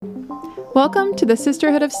Welcome to the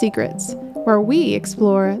Sisterhood of Secrets, where we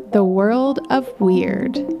explore the world of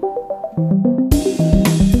weird.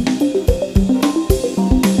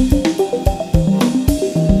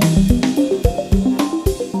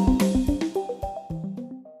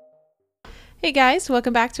 Hey guys,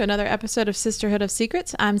 welcome back to another episode of Sisterhood of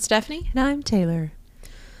Secrets. I'm Stephanie. And I'm Taylor.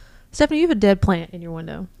 Stephanie, you have a dead plant in your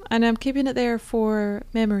window. And I'm keeping it there for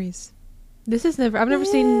memories. I've never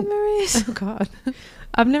seen memories. Oh God.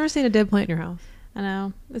 I've never seen a dead plant in your house. I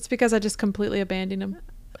know. It's because I just completely abandoned them.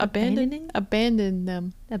 Abandoning? Abandoned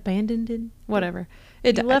them. Abandoned it? Whatever.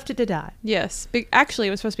 You left it to die. Yes. Actually,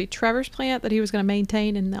 it was supposed to be Trevor's plant that he was going to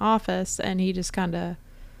maintain in the office, and he just kind of...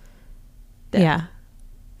 Yeah.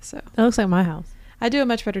 So That looks like my house. I do a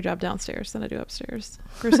much better job downstairs than I do upstairs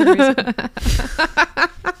for some reason.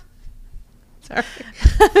 Sorry.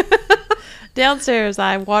 Downstairs,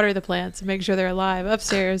 I water the plants and make sure they're alive.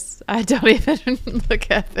 Upstairs, I don't even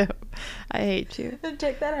look at them. I hate you.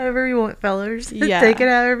 Take that however you want, fellas. Yeah. Take it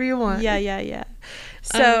however you want. Yeah.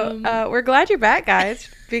 So we're glad you're back, guys,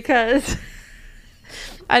 because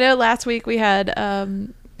I know last week we had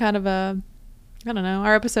kind of a, I don't know,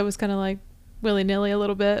 our episode was kind of like willy-nilly a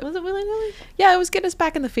little bit. Was it willy-nilly? Yeah, it was getting us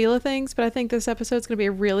back in the feel of things, but I think this episode's going to be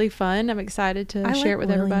really fun. I'm excited to share it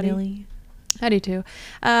with everybody. I do too.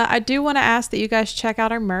 I do want to ask that you guys check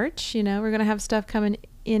out our merch. You know, we're going to have stuff coming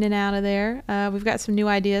in and out of there. We've got some new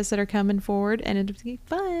ideas that are coming forward, and it'll be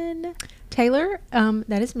fun. Taylor,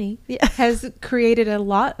 that is me, has created a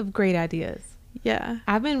lot of great ideas. Yeah.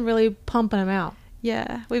 I've been really pumping them out.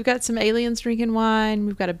 Yeah. We've got some aliens drinking wine.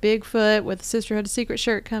 We've got a Bigfoot with a Sisterhood of Secret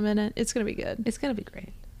shirt coming in. It's going to be good. It's going to be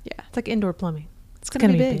great. Yeah. It's like indoor plumbing. It's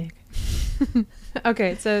going to be big.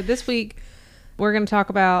 Okay, so this week we're going to talk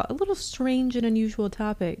about a little strange and unusual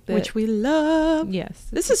topic. Which we love. Yes.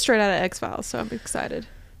 This is straight out of X-Files, so I'm excited.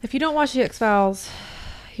 If you don't watch the X-Files,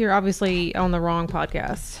 you're obviously on the wrong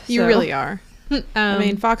podcast. You really are. I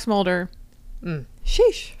mean, Fox Mulder.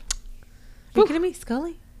 Sheesh. Are you kidding me?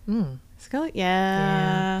 Scully? Scully?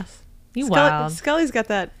 Yeah. You wild. Scully's got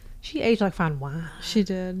that. She aged like fine wine. She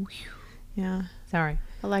did. Yeah. Sorry.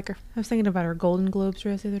 I like her. I was thinking about her Golden Globes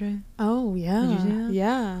dress the other day. Oh, yeah. Did you see that?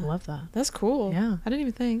 Yeah. I love that. That's cool. Yeah. I didn't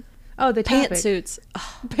even think. Oh, the Pantsuits.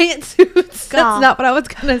 Pantsuits. That's God. not what I was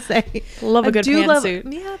going to say. Love a good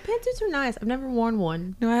pantsuit. Yeah, pantsuits are nice. I've never worn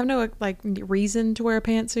one. No, I have no reason to wear a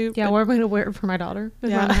pantsuit. Yeah, where am I going to wear it for my daughter?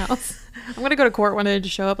 Yeah. Around the house. I'm going to go to court one day to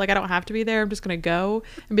show up. Like, I don't have to be there. I'm just going to go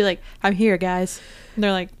and be like, I'm here, guys. And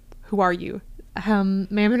they're like, who are you? Ma'am,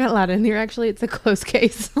 you're not allowed in here. Actually, it's a closed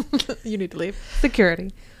case. You need to leave.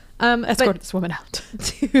 Security. Escort this woman out.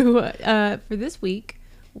 For this week,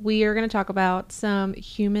 we are going to talk about some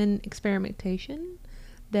human experimentation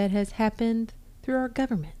that has happened through our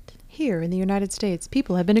government. Here in the United States,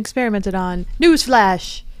 people have been experimented on.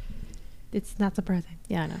 Newsflash. It's not surprising.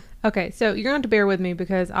 Yeah, I know. Okay, so you're going to have to bear with me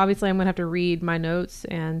because obviously I'm going to have to read my notes.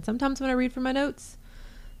 And sometimes when I read from my notes,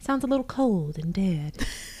 it sounds a little cold and dead.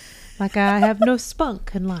 Like I have no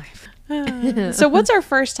spunk in life. So what's our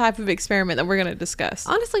first type of experiment that we're going to discuss?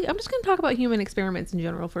 Honestly, I'm just going to talk about human experiments in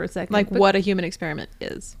general for a second. Like what a human experiment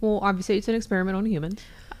is. Well, obviously it's an experiment on a human.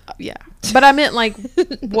 Yeah. But I meant like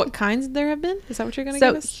what kinds there have been? Is that what you're going to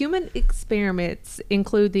give us? So human experiments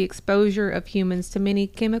include the exposure of humans to many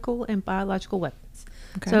chemical and biological weapons.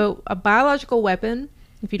 Okay. So a biological weapon,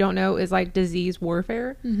 if you don't know, is like disease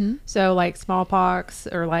warfare. Mm-hmm. So like smallpox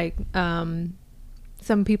or like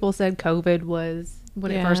some people said COVID was... When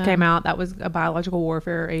it first came out, that was a biological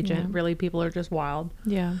warfare agent. Yeah. Really, people are just wild.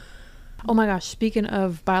 Yeah. Oh my gosh, speaking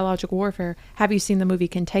of biological warfare, have you seen the movie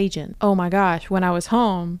Contagion? Oh my gosh, when I was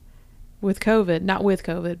home with COVID, not with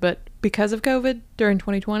COVID, but because of COVID during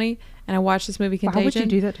 2020, and I watched this movie Contagion. Why would you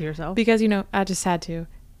do that to yourself? Because, I just had to.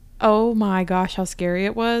 Oh my gosh, how scary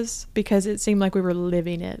it was, because it seemed like we were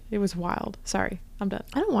living it. It was wild. Sorry, I'm done.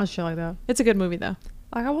 I don't watch shit like that. It's a good movie, though.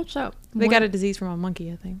 Like, I watched that. They got a disease from a monkey,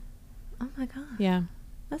 I think. Oh my god. Yeah.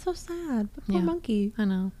 That's so sad. But poor monkey. I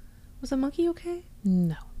know. Was the monkey okay?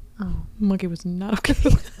 No. Oh. Monkey was not okay.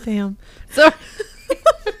 Damn. Sorry.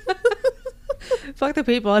 Fuck the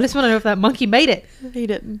people. I just want to know if that monkey made it. He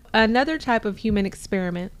didn't. Another type of human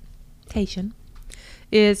experimentation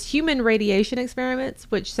is human radiation experiments,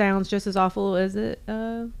 which sounds just as awful as it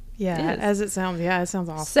as it sounds. Yeah, it sounds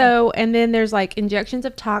awful. So, and then there's like injections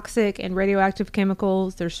of toxic and radioactive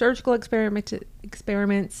chemicals. There's surgical experiments,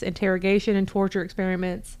 interrogation and torture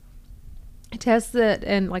experiments, tests that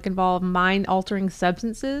involve mind-altering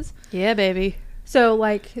substances. Yeah, baby. So,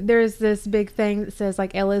 like, there's this big thing that says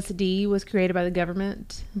like LSD was created by the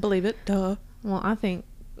government. Believe it. Duh. Well, I think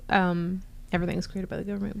everything's created by the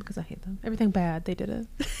government because I hate them. Everything bad, they did it.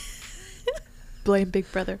 Blame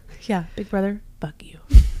Big Brother. Yeah, Big Brother, fuck you.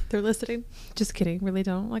 They're listening. Just kidding. Really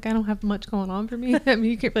don't. Like, I don't have much going on for me. I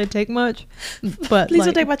mean, you can't really take much. But please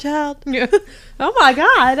don't take my child. Yeah. Oh my God.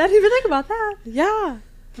 I didn't even think about that. Yeah.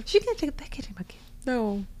 She can't take that. Can't take my kid.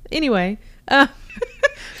 No. Anyway.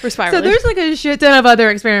 We're spiraling. So there's like a shit ton of other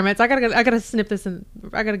experiments. I gotta snip this and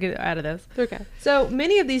I gotta get out of this. Okay. So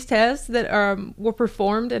many of these tests that were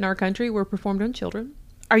performed in our country were performed on children.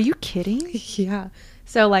 Are you kidding? Yeah.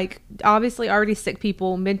 So like obviously already sick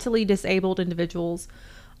people, mentally disabled individuals.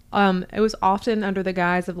 It was often under the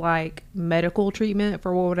guise of like medical treatment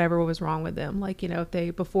for whatever was wrong with them. Like, you know,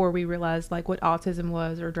 if before we realized like what autism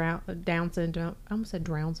was or Down syndrome. I almost said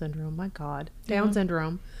Drown syndrome. My God. Down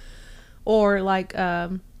syndrome. Or like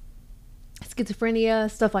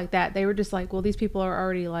schizophrenia, stuff like that. They were just like, well, these people are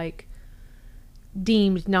already like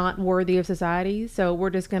deemed not worthy of society. So we're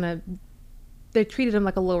just going to, they treated them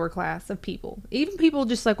like a lower class of people. Even people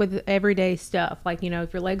just like with everyday stuff. Like, you know,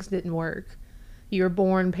 if your legs didn't work, you were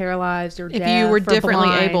born paralyzed or deaf. If you were differently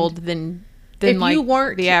blind, abled than like you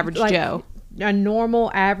weren't the average like Joe. A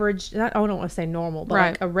normal average, I don't want to say normal, but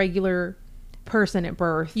like a regular person at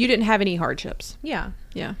birth. You didn't have any hardships. Yeah.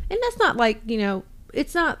 Yeah. And that's not like, you know,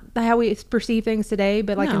 it's not how we perceive things today,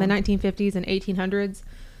 but like in the 1950s and 1800s,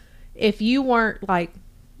 if you weren't like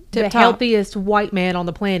the healthiest white man on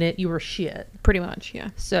the planet, you were shit. Pretty much, yeah.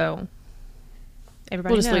 So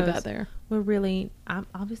everybody we'll just knows leave that there. We're really, I'm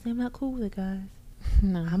not cool with it, guys.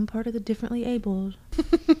 No. I'm part of the differently abled.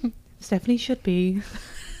 Stephanie should be.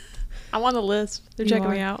 I'm on the list. They're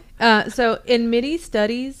checking me out. So in many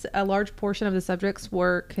studies, a large portion of the subjects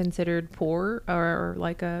were considered poor or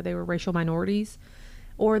like they were racial minorities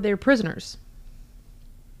or they're prisoners.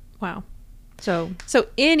 Wow. So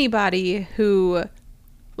anybody who,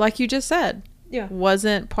 like you just said,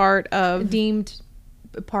 wasn't part of... deemed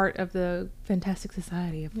part of the fantastic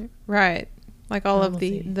society. Right. Like all of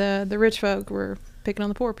the rich folk were picking on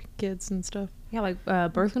the poor kids and stuff. Yeah, like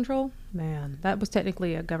birth control. Man, that was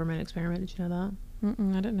technically a government experiment. Did you know that?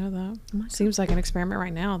 I didn't know that. Seems like an experiment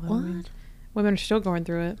right now, though. What? I mean, women are still going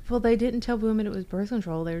through it. Well, they didn't tell women it was birth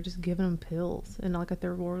control. They were just giving them pills in like a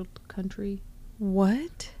third world country.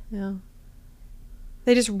 What? Yeah.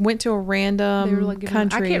 They just went to a random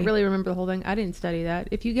country. I can't really remember the whole thing. I didn't study that.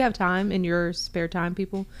 If you have time in your spare time,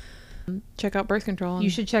 people, check out birth control. You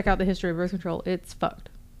should check out the history of birth control. It's fucked.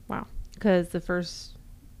 Wow. Because the first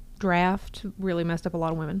draft really messed up a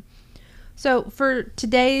lot of women. So for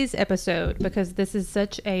today's episode, because this is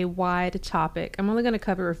such a wide topic, I'm only going to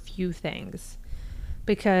cover a few things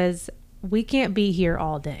because we can't be here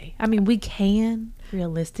all day. I mean, we can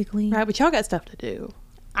realistically. Right, but y'all got stuff to do.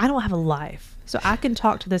 I don't have a life. So I can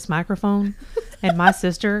talk to this microphone and my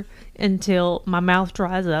sister until my mouth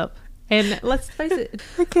dries up. And let's face it.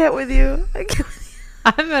 I can't with you.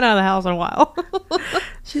 I haven't been out of the house in a while.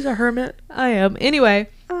 She's a hermit. I am. Anyway,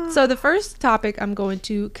 so the first topic I'm going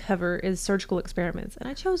to cover is surgical experiments. And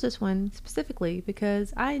I chose this one specifically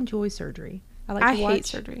because I enjoy surgery. I hate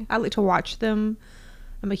surgery. I like to watch them.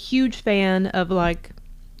 I'm a huge fan of I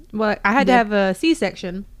had to have a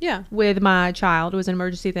C-section with my child. It was an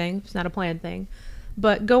emergency thing. It's not a planned thing.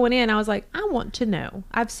 But going in, I was like, I want to know.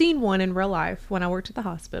 I've seen one in real life when I worked at the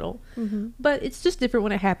hospital. Mm-hmm. But it's just different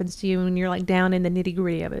when it happens to you and you're like down in the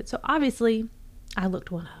nitty-gritty of it. So obviously, I looked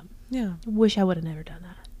one up. Yeah. I wish I would have never done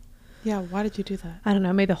that. Yeah, why did you do that? I don't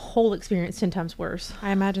know. It made the whole experience 10 times worse.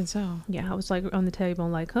 I imagine so. Yeah, I was like on the table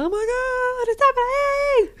like, oh my God, it's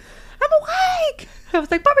happening. I'm awake. I was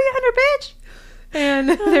like, put me under, bitch. And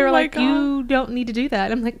they were like, God. You don't need to do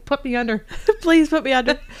that. I'm like, put me under. Please put me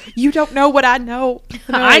under. You don't know what I know.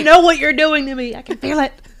 I know what you're doing to me. I can feel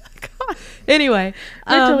it. God. Anyway.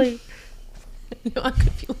 Literally. I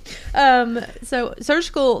could feel so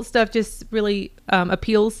surgical stuff just really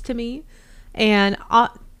appeals to me. And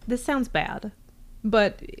this sounds bad,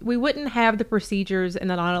 but we wouldn't have the procedures and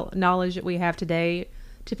the knowledge that we have today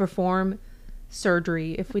to perform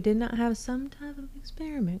surgery if we did not have some type of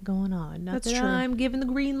experiment going on. Not That's that true. I'm giving the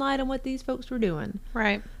green light on what these folks were doing.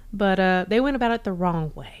 Right. But they went about it the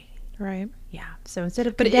wrong way. Right. Yeah. So instead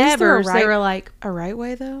of cadavers, they were like... A right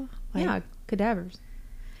way, though? Yeah, cadavers.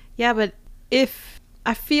 Yeah, but if...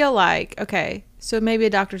 I feel like, okay, so maybe a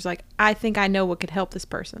doctor's like, I think I know what could help this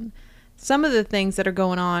person. Some of the things that are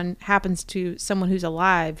going on happens to someone who's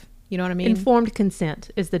alive. You know what I mean? Informed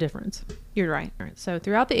consent is the difference. You're right. So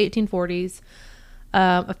throughout the 1840s,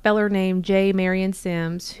 a feller named J. Marion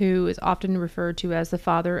Sims, who is often referred to as the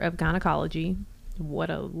father of gynecology. What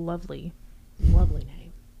a lovely, lovely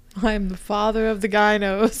name. I'm the father of the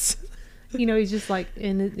gynos. You know, he's just like...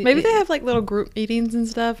 Maybe they have like little group meetings and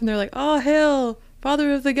stuff, and they're like, oh, hell,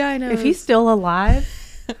 father of the gynos. If he's still alive,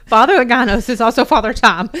 Father Laganos is also Father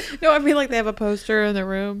Time. No, I mean like they have a poster in their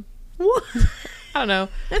room. What? I don't know.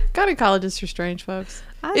 Gynecologists are strange folks.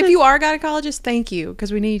 If you are a gynecologist, thank you,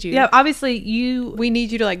 because we need you. Yeah, obviously we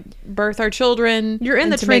need you to like birth our children. You're in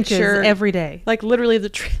the trenches every day. Like literally the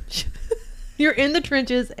trench. You're in the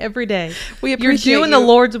trenches every day. We appreciate You're doing the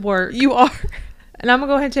Lord's work. You are. And I'm going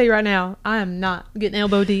to go ahead and tell you right now, I am not getting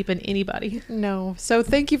elbow deep in anybody. No. So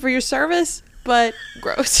thank you for your service, but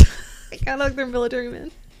gross. I kind of like they're military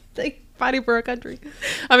men. They fighting for our country.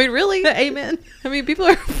 I mean, really? Amen. I mean, people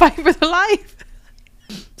are fighting for their life.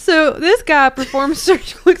 So this guy performed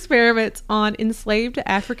surgical experiments on enslaved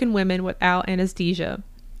African women without anesthesia.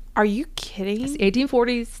 Are you kidding? It's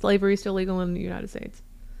 1840s, slavery is still legal in the United States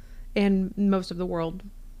and most of the world.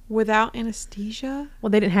 Without anesthesia? Well,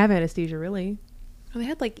 they didn't have anesthesia, really. Well, they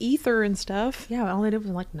had like ether and stuff. Yeah, all they did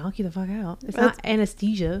was like knock you the fuck out. It's not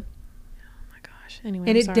anesthesia. Oh my gosh. Anyway,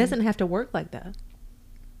 and it doesn't have to work like that.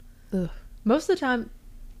 Ugh. Most of the time,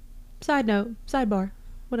 sidebar,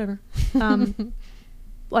 whatever.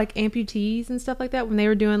 Like amputees and stuff like that, when they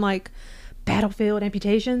were doing like battlefield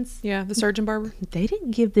amputations. Yeah, the surgeon barber. They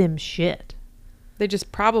didn't give them shit. They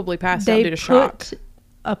just probably passed out due to shock. They put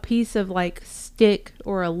a piece of like stick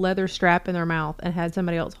or a leather strap in their mouth and had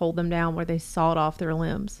somebody else hold them down where they sawed off their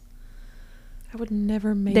limbs. I would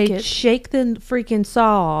never make it. They'd shake the freaking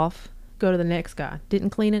saw off, go to the next guy.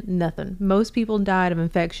 Didn't clean it, nothing. Most people died of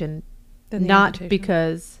infection, not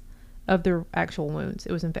because of their actual wounds.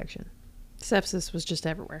 It was infection. Sepsis was just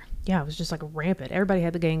everywhere. Yeah, it was just like rampant. Everybody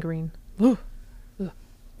had the gangrene. Ugh.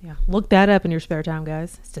 Yeah, look that up in your spare time,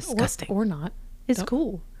 guys. It's disgusting. Or not. It's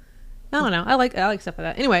cool. I don't know. I like stuff like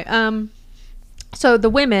that. Anyway, so the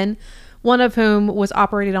women, one of whom was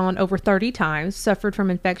operated on over 30 times, suffered from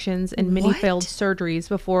infections and many failed surgeries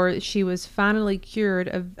before she was finally cured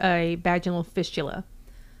of a vaginal fistula.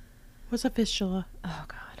 What's a fistula? Oh,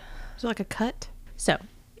 God. Is it like a cut? So,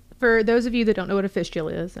 for those of you that don't know what a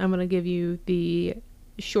fistula is, I'm going to give you the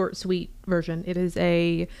short, sweet version. It is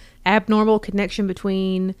a abnormal connection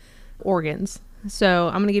between organs. So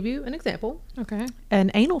I'm going to give you an example. Okay. An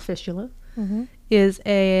anal fistula is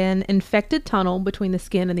an infected tunnel between the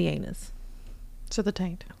skin and the anus. So the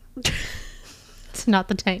taint. It's not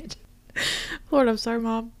the taint. Lord, I'm sorry,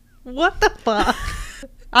 Mom. What the fuck?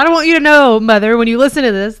 I don't want you to know, Mother, when you listen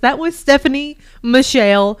to this, that was Stephanie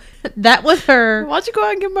Michelle. That was her. Why don't you go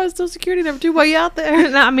out and give my social security number too while you're out there?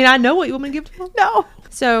 No, I mean, I know what you want me to give to them. No.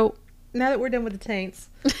 So now that we're done with the taints,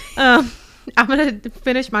 I'm going to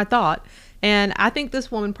finish my thought. And I think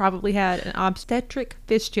this woman probably had an obstetric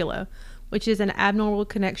fistula, which is an abnormal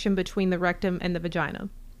connection between the rectum and the vagina.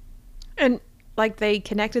 And like they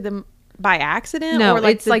connected them by accident? No, or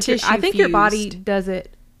like it's like I think your body fused? does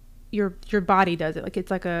it. Your body does it. Like it's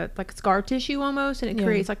like a scar tissue almost, and it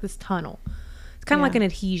creates like this tunnel. It's kind of like an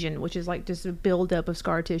adhesion, which is like just a buildup of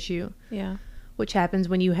scar tissue. Yeah. Which happens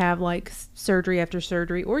when you have like surgery after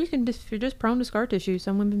surgery, or you can just, if you're just prone to scar tissue.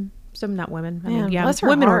 Some women, some not women. I mean, yeah,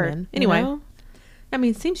 women or men. Anyway, you know? I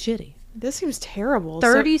mean, it seems shitty. This seems terrible.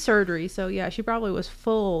 30 surgeries. So yeah, she probably was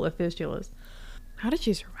full of fistulas. How did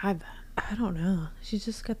she survive that? I don't know. She's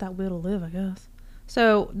just got that will to live, I guess.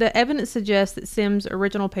 So the evidence suggests that Sims'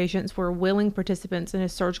 original patients were willing participants in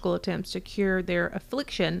his surgical attempts to cure their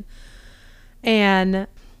affliction. And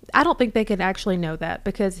I don't think they could actually know that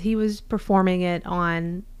because he was performing it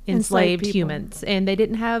on enslaved humans and they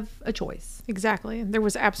didn't have a choice. Exactly. There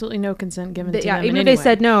was absolutely no consent given to them. Even if they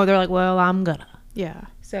said no, they're like, well, I'm gonna. Yeah.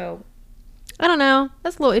 So I don't know.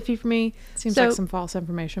 That's a little iffy for me. Seems like some false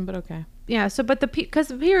information, but okay. Yeah. So, but because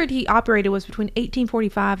the period he operated was between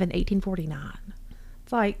 1845 and 1849.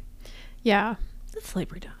 It's like, yeah, it's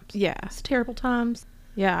slavery times. Yeah. It's terrible times.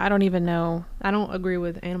 Yeah. I don't even know. I don't agree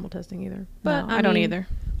with animal testing either. But no, I don't either.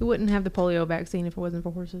 We wouldn't have the polio vaccine if it wasn't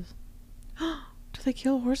for horses. Do they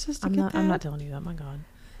kill horses to get that? I'm not telling you that. My God.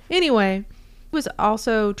 Anyway, he was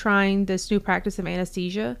also trying this new practice of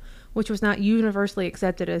anesthesia, which was not universally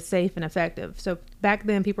accepted as safe and effective. So back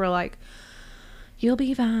then, people were like, "You'll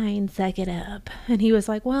be fine, suck it up." And he was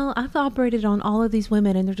like, "Well, I've operated on all of these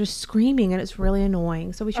women, and they're just screaming, and it's really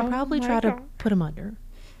annoying. So we should probably try to put them under."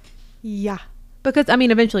 Yeah, because I mean,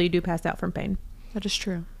 eventually you do pass out from pain. That is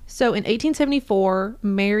true. So in 1874,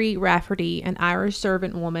 Mary Rafferty, an Irish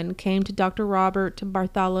servant woman, came to Dr. Robert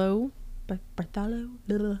Bartholow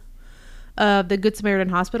of the Good Samaritan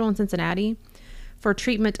Hospital in Cincinnati for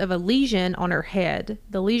treatment of a lesion on her head.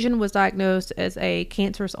 The lesion was diagnosed as a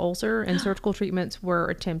cancerous ulcer and surgical treatments were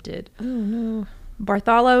attempted. Oh, no.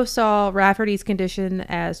 Bartholow saw Rafferty's condition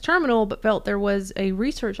as terminal but felt there was a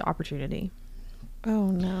research opportunity.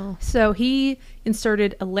 Oh, no. So he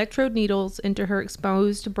inserted electrode needles into her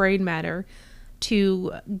exposed brain matter,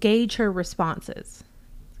 to gauge her responses.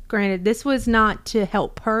 Granted, this was not to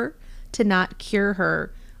help her, to not cure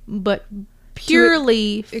her, but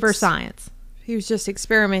purely for science. He was just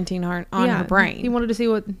experimenting on her brain. He wanted to see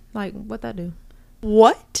what that do.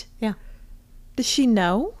 What? Yeah. Does she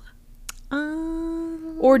know?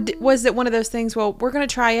 Or was it one of those things, well, we're going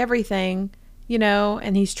to try everything,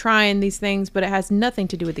 and he's trying these things, but it has nothing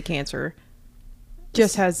to do with the cancer.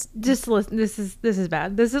 Just listen, this is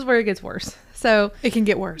bad. This is where it gets worse. So it can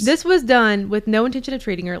get worse. This was done with no intention of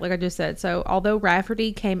treating her, like I just said. So although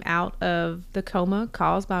Rafferty came out of the coma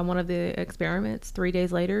caused by one of the experiments 3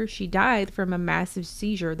 days later, she died from a massive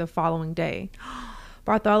seizure the following day.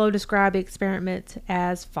 Bartholomew described the experiment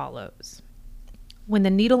as follows. When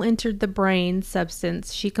the needle entered the brain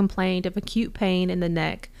substance, she complained of acute pain in the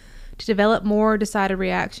neck. To develop more decided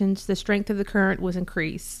reactions, the strength of the current was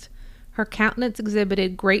increased. Her countenance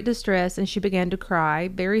exhibited great distress, and she began to cry.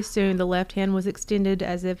 Very soon, the left hand was extended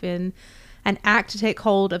as if in an act to take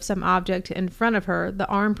hold of some object in front of her. The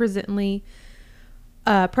arm presently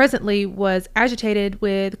was agitated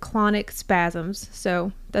with clonic spasms.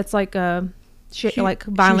 So that's like like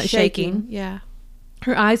violent shaking. Yeah.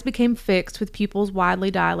 Her eyes became fixed with pupils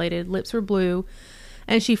widely dilated. Lips were blue,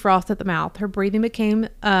 and she frothed at the mouth. Her breathing became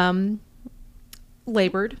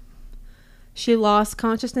labored. She lost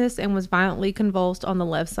consciousness and was violently convulsed on the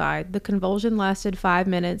left side. The convulsion lasted 5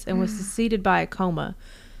 minutes and was succeeded by a coma.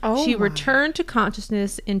 She returned to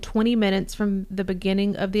consciousness in 20 minutes from the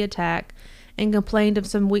beginning of the attack and complained of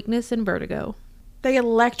some weakness and vertigo. They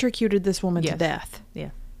electrocuted this woman to death. Yeah.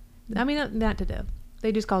 I mean, not to death.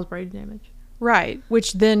 They just caused brain damage. Right.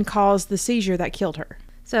 Which then caused the seizure that killed her.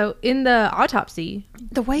 So in the autopsy,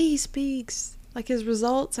 the way he speaks, like his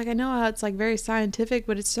results, like I know how it's like very scientific,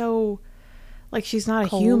 but it's so like she's not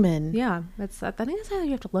cold. A human. Yeah. I think that's how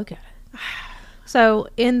you have to look at it. So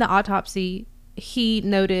in the autopsy, he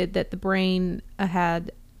noted that the brain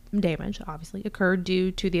had damage, obviously, occurred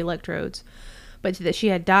due to the electrodes, but that she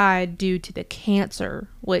had died due to the cancer,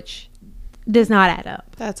 which does not add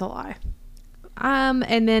up. That's a lie.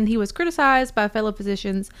 And then he was criticized by fellow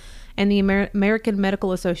physicians, and the American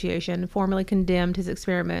Medical Association formally condemned his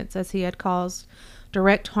experiments as he had caused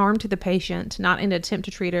direct harm to the patient, not in an attempt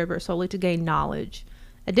to treat her, but solely to gain knowledge.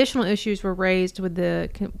 Additional issues were raised with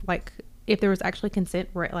if there was actually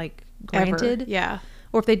consent, granted. Ever. Yeah.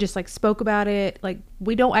 Or if they just spoke about it.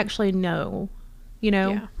 We don't actually know,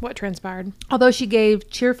 Yeah. What transpired. Although she gave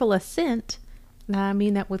cheerful assent, and I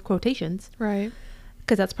mean that with quotations. Right.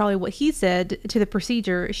 Because that's probably what he said to the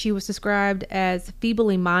procedure. She was described as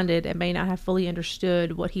feebly minded and may not have fully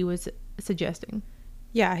understood what he was suggesting.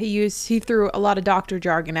 Yeah, he threw a lot of doctor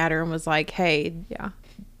jargon at her and was like, hey, yeah,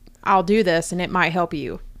 I'll do this and it might help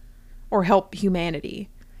you or help humanity.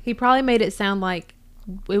 He probably made it sound like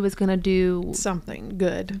it was going to do something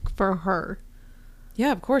good for her.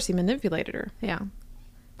 Yeah, of course he manipulated her. Yeah.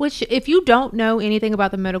 Which, if you don't know anything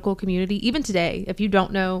about the medical community, even today, if you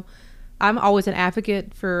don't know, I'm always an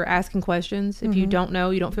advocate for asking questions. If you don't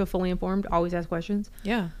know, you don't feel fully informed, always ask questions.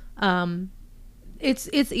 Yeah. It's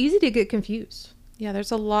easy to get confused. Yeah,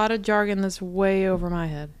 there's a lot of jargon that's way over my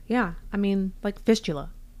head. Yeah. I mean, like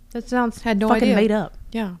fistula. That sounds had no fucking idea. Made up.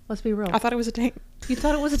 Yeah. Let's be real. I thought it was a taint. You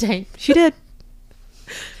thought it was a taint. She did.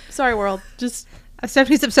 Sorry, world.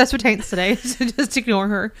 Stephanie's obsessed with taints today, so just ignore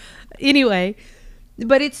her. Anyway,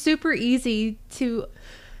 but it's super easy to,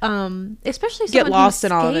 especially get lost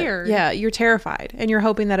in all of it. Yeah, you're terrified, and you're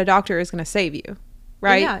hoping that a doctor is going to save you,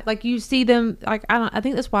 right? Yeah, you see them. I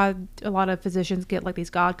think that's why a lot of physicians get these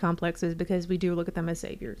God complexes, because we do look at them as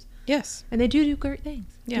saviors. Yes, and they do great things.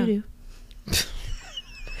 Yeah. Do.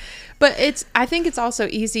 But I think it's also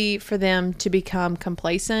easy for them to become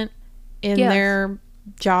complacent in their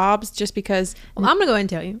jobs, just because. Well, I'm gonna go ahead and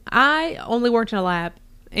tell you, I only worked in a lab,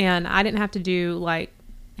 and I didn't have to do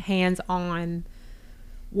hands-on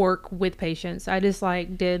work with patients. I just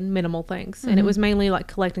did minimal things, and it was mainly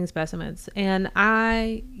collecting specimens. And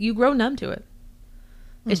you grow numb to it.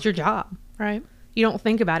 It's your job, right? You don't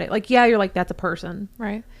think about it. You're that's a person,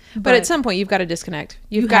 right? But at some point, you've got to disconnect.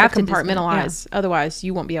 You've got to compartmentalize. Yeah. Otherwise,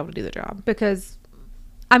 you won't be able to do the job. Because,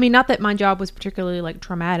 I mean, not that my job was particularly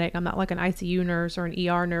traumatic. I'm not an ICU nurse or an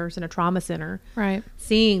ER nurse in a trauma center, right?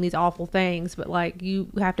 Seeing these awful things, but you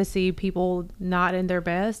have to see people not in their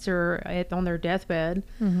best or on their deathbed.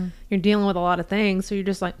 Mm-hmm. You're dealing with a lot of things, so you're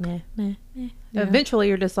just nah. Yeah. Eventually,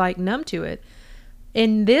 you're just numb to it.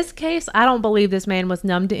 In this case, I don't believe this man was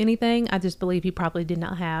numb to anything. I just believe he probably did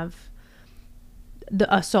not have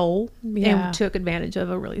a soul and took advantage of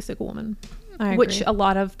a really sick woman, which a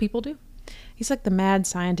lot of people do. He's like the mad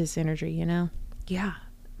scientist energy, Yeah.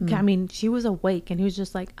 I mean, she was awake, and he was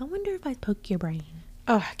just like, I wonder if I poke your brain.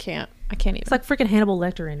 Oh, I can't even. It's like freaking Hannibal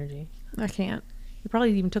Lecter energy. I can't. He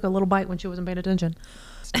probably even took a little bite when she wasn't paying attention.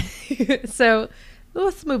 So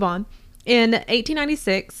let's move on. In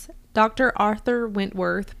 1896, Dr. Arthur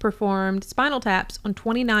Wentworth performed spinal taps on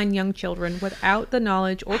 29 young children without the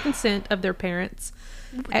knowledge or consent of their parents.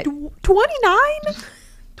 29?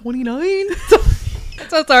 29? I'm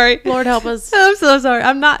so sorry. Lord help us. I'm so sorry.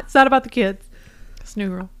 It's not about the kids. It's New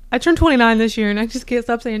Girl. I turned 29 this year, and I just can't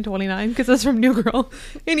stop saying 29 because that's from New Girl.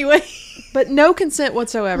 Anyway. But no consent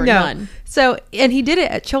whatsoever. No. None. So, and he did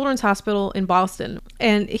it at Children's Hospital in Boston.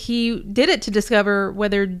 And he did it to discover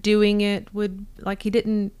whether doing it would, like, he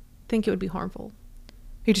didn't think it would be harmful.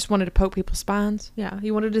 He just wanted to poke people's spines. Yeah.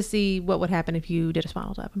 He wanted to see what would happen if you did a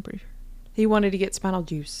spinal tap, I'm pretty sure. He wanted to get spinal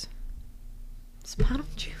juice. Spinal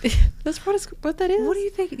juice? That's what that is? What do you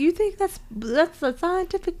think? You think that's a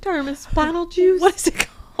scientific term, is spinal juice? What is it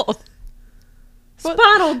called?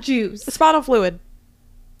 Spinal juice. Spinal fluid.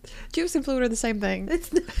 Juice and fluid are the same thing.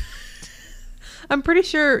 I'm pretty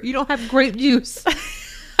sure you don't have grape juice.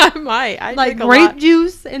 I might. I like drink a grape lot.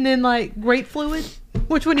 juice and then like grape fluid.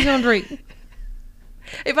 Which one are you gonna drink?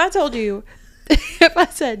 If I told you, if I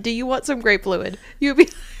said, "Do you want some grape fluid?" You'd be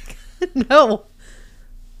like, No.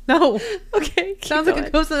 Okay. Sounds like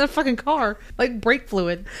it goes in a fucking car. Like brake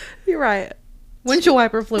fluid. You're right. Windshield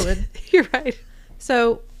wiper fluid. You're right.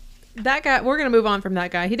 So that guy, we're gonna move on from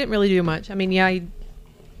that guy. He didn't really do much. I mean, yeah, he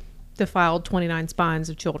defiled 29 spines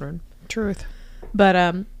of children. Truth. But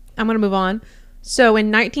I'm going to move on. So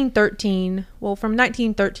in 1913, from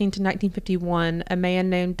 1913 to 1951, a man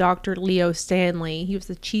named Dr. Leo Stanley, he was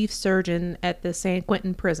the chief surgeon at the San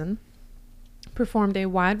Quentin prison, performed a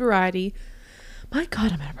wide variety of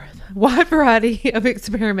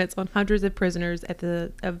experiments on hundreds of prisoners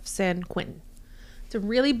of San Quentin. It's a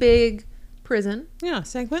really big prison. Yeah,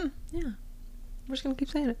 San Quentin. Yeah. We're just going to keep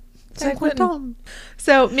saying it. San Quentin.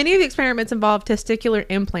 So many of the experiments involved testicular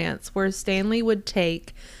implants, where Stanley would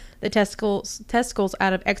take the testicles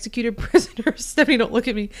out of executed prisoners. Stephanie, don't look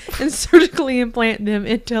at me. And surgically implant them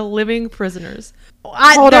into living prisoners.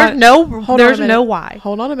 There's no why.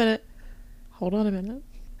 Hold on a minute.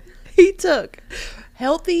 He took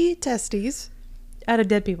healthy testes out of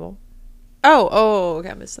dead people. Oh,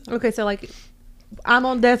 okay, I missed that. Okay, so like, I'm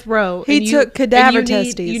on death row. He took cadaver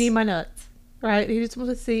testes. You need my nuts, right? He just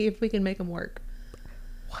wants to see if we can make them work.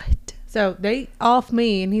 What? So they off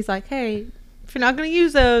me, and he's like, "Hey, if you're not going to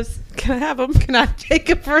use those, can I have them? Can I take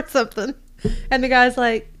them for something?" And the guy's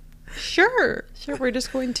like, "Sure. We're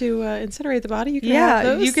just going to incinerate the body. You can have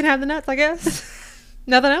those. You can have the nuts, I guess."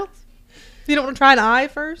 Nothing else. You don't want to try an eye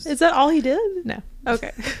first? Is that all he did? No.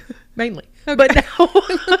 Okay. Mainly. Okay. But no.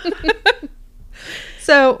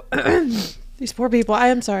 So these poor people. I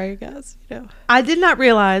am sorry, guys. I did not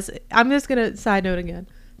realize. I'm just gonna side note again.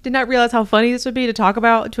 Did not realize how funny this would be to talk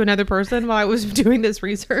about to another person while I was doing this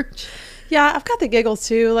research. Yeah, I've got the giggles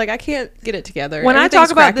too. Like, I can't get it together. When I talk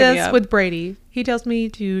about this with Brady, he tells me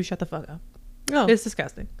to shut the fuck up. Oh, it's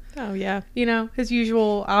disgusting. Oh yeah. His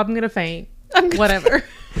usual. I'm gonna faint. Whatever.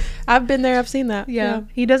 I've been there. I've seen that. Yeah.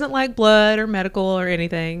 He doesn't like blood or medical or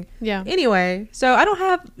anything. Yeah. Anyway, so I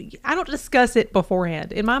don't discuss it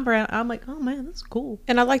beforehand. In my brain, I'm like, oh man, that's cool.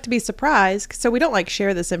 And I like to be surprised. So we don't like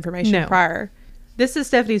share this information prior. This is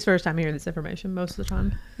Stephanie's first time hearing this information most of the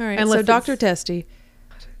time. All right. So Dr. Testy.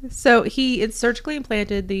 So he surgically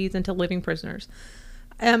implanted these into living prisoners.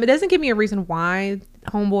 It doesn't give me a reason why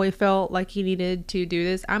homeboy felt like he needed to do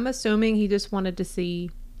this. I'm assuming he just wanted to see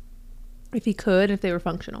if he could, if they were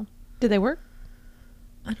functional. Did they work?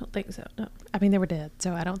 I don't think so. No. I mean, they were dead,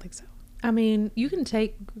 so I don't think so. I mean, you can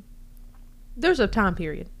take... There's a time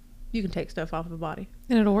period. You can take stuff off of a body.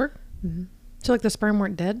 And it'll work? Mm-hmm. So, like, the sperm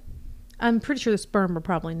weren't dead? I'm pretty sure the sperm were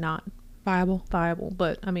probably not viable,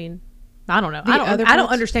 but, I mean, I don't know. I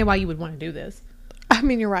don't understand why you would want to do this. I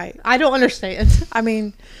mean, you're right. I don't understand. I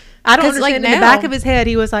mean... I don't understand. Like, in the back of his head,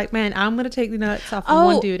 he was like, man, I'm going to take the nuts off of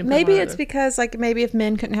one dude. And maybe it's because, like, maybe if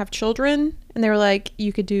men couldn't have children, and they were like,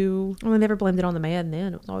 you could do... Well, they never blamed it on the man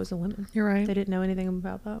then. It was always the women. You're right. They didn't know anything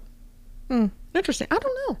about that. Interesting. I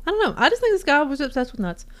don't know. I just think this guy was obsessed with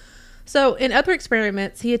nuts. So, in other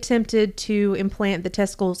experiments, he attempted to implant the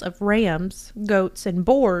testicles of rams, goats, and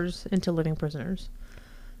boars into living prisoners.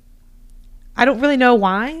 I don't really know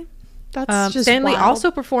why. That's just Stanley wild.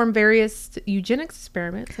 also performed various eugenics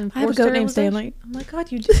experiments. And I have a goat named Stanley. Oh my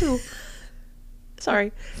God, you do.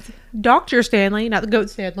 Sorry. Dr. Stanley, not the goat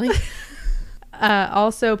Stanley.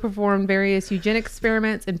 Also performed various eugenics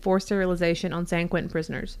experiments and forced sterilization on San Quentin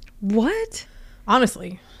prisoners. What?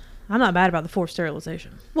 Honestly, I'm not bad about the forced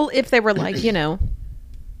sterilization. Well, if they were like,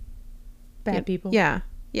 bad people. Yeah.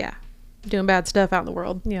 Yeah. Doing bad stuff out in the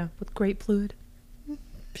world. Yeah, with grape fluid.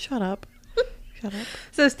 Shut up. Shut up.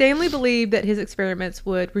 So Stanley believed that his experiments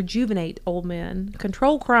would rejuvenate old men,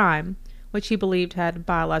 control crime, which he believed had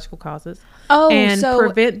biological causes, and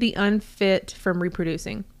prevent the unfit from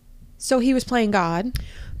reproducing. So he was playing God.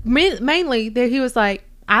 Mainly, he was like,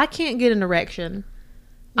 I can't get an erection.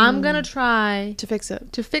 I'm going to try to fix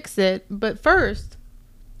it. But first,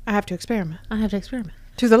 I have to experiment.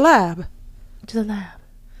 To the lab.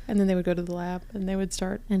 And then they would go to the lab and they would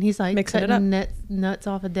start. And he's like mixing it up. Nuts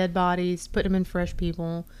off of dead bodies, put them in fresh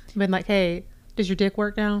people. Been like, hey, does your dick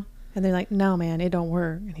work now? And they're like, no, man, it don't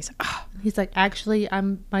work. And he's like, oh. He's like, actually,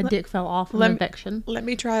 my dick fell off of an infection. Let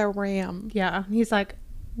me try a ram. Yeah. He's like,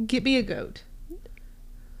 get me a goat.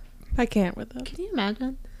 I can't with them. Can you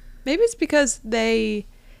imagine? Maybe it's because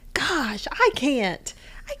gosh, I can't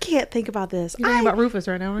think about this. You're thinking about Rufus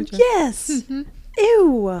right now, aren't you? Yes. Mm-hmm.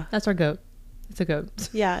 Ew. That's our goat. It's a goat.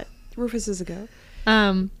 Yeah. Rufus is a goat.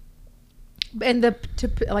 And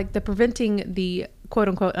the preventing the quote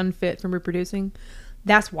unquote unfit from reproducing,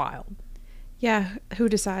 that's wild. Yeah. Who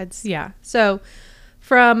decides? Yeah. So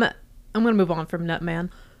I'm going to move on from Nutman.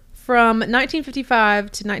 From 1955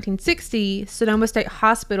 to 1960, Sonoma State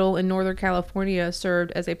Hospital in Northern California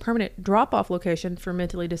served as a permanent drop-off location for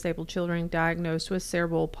mentally disabled children diagnosed with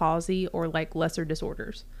cerebral palsy or like lesser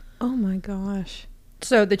disorders. Oh my gosh.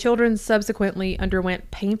 So the children subsequently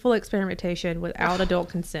underwent painful experimentation without adult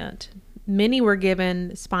consent. Many were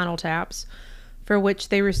given spinal taps, for which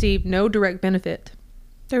they received no direct benefit.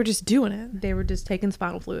 They were just doing it. They were just taking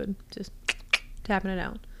spinal fluid, just tapping it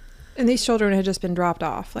out. And these children had just been dropped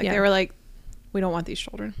off. Like, they were like, we don't want these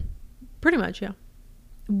children. Pretty much, yeah.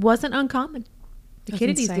 Wasn't uncommon. The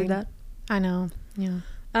Kennedys did that. I know. Yeah.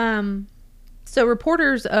 So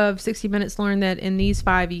reporters of 60 Minutes learned that in these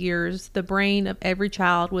 5 years, the brain of every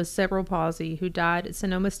child with cerebral palsy who died at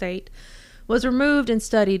Sonoma State was removed and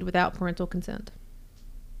studied without parental consent.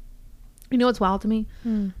 You know what's wild to me?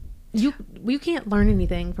 You can't learn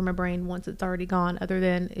anything from a brain once it's already gone, other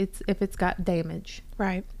than if it's got damage.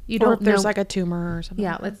 Right. You don't or if there's like a tumor or something.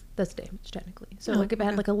 Yeah, that's damage technically. So like if it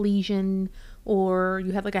had like a lesion, or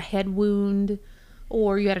you had like a head wound,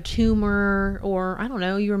 or you had a tumor, or I don't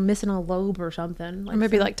know, you were missing a lobe or something. Like, or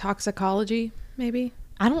maybe like toxicology, maybe.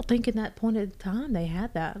 I don't think in that point in time they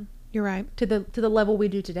had that. You're right. To the level we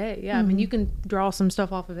do today. Yeah, I mean, you can draw some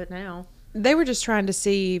stuff off of it now. They were just trying to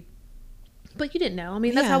see. But you didn't know. I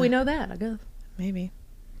mean, that's how we know that, I guess. Maybe.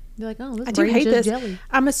 They're like, oh, this I do hate this. Jelly.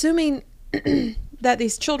 I'm assuming that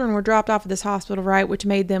these children were dropped off at this hospital, right? Which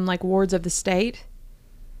made them like wards of the state.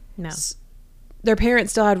 No. Their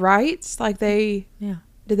parents still had rights? Like Yeah.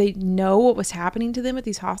 Did they know what was happening to them at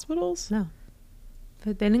these hospitals? No.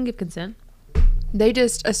 But they didn't give consent. They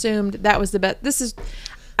just assumed that was the best.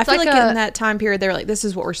 I feel like in that time period, they were like, this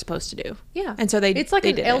is what we're supposed to do. Yeah. And so it's like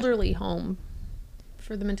an elderly home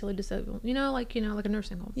for the mentally disabled. Like a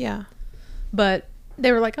nursing home. Yeah. But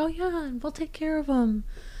they were like, oh, yeah, we'll take care of them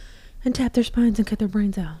and tap their spines and cut their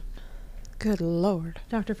brains out. Good Lord.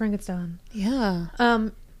 Dr. Frankenstein. Yeah.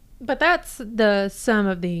 But that's the sum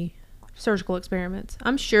of the surgical experiments.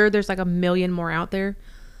 I'm sure there's like a million more out there,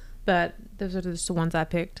 but those are just the ones I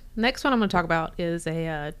picked. Next one I'm going to talk about is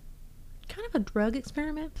a kind of a drug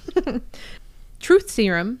experiment. Truth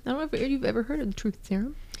serum. I don't know if you've ever heard of the truth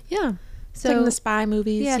serum. Yeah. So like in the spy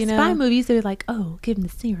movies, spy movies, they're like, oh, give them the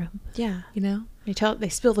serum. Yeah. They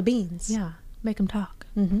spill the beans. Yeah. Make them talk.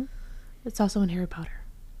 Mm-hmm. It's also in Harry Potter.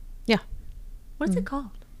 Yeah. What's it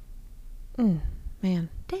called? Man.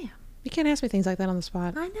 Damn. You can't ask me things like that on the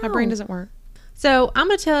spot. I know. My brain doesn't work. So I'm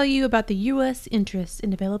going to tell you about the U.S. interest in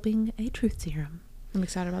developing a truth serum. I'm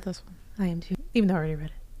excited about this one. I am too, even though I already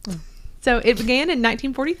read it. So it began in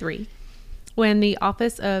 1943 when the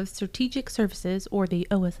Office of Strategic Services, or the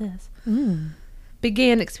OSS,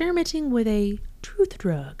 began experimenting with a truth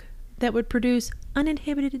drug that would produce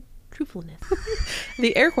uninhibited truthfulness.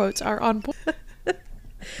 The air quotes are on point.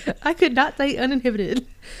 I could not say uninhibited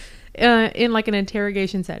in like an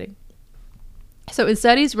interrogation setting. So in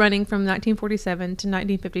studies running from 1947 to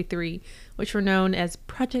 1953, which were known as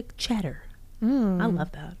Project Chatter. I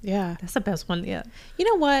love that. Yeah. That's the best one yet. You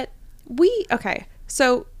know what?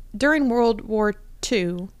 So during World War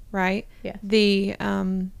II, right? Yeah. The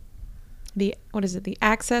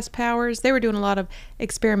Axis powers, they were doing a lot of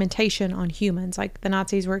experimentation on humans. Like the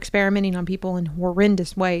Nazis were experimenting on people in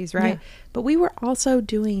horrendous ways, right? Yeah. But we were also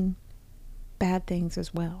doing bad things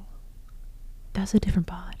as well. That's a different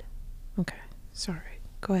pod. Okay. Sorry.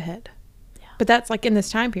 Go ahead. Yeah. But that's like in this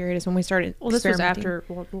time period is when we started experimenting. This was after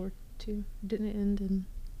World War II. Didn't it end in...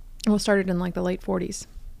 Well, it started in like the late 40s.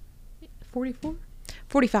 44?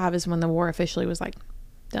 45 is when the war officially was like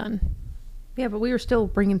Done. Yeah, but we were still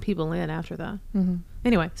bringing people in after that. Mm-hmm.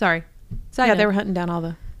 Anyway, sorry. They were hunting down all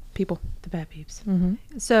the people. The bad peeps.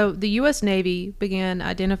 Mm-hmm. So the U.S. Navy began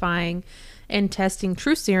identifying and testing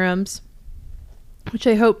truth serums, which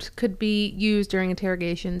they hoped could be used during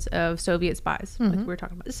interrogations of Soviet spies, like we were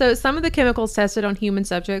talking about. So some of the chemicals tested on human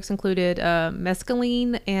subjects included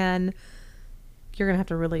mescaline and, you're going to have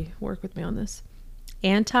to really work with me on this,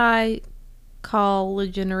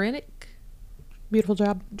 anti-cholinergic Beautiful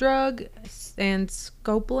job. drug and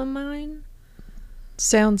scopolamine.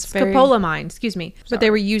 Sounds very... Scopolamine, excuse me. But they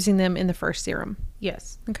were using them in the first serum.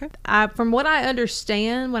 Yes. Okay. From what I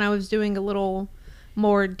understand, when I was doing a little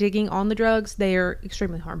more digging on the drugs, they are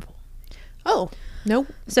extremely harmful. Oh, no.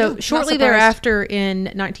 So shortly thereafter, in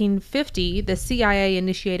 1950, the CIA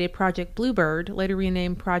initiated Project Bluebird, later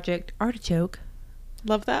renamed Project Artichoke.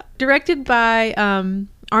 Love that. Directed by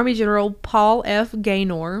Army General Paul F.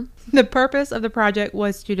 Gaynor. The purpose of the project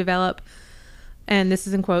was to develop, and this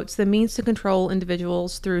is in quotes, the means to control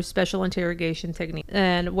individuals through special interrogation techniques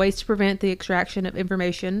and ways to prevent the extraction of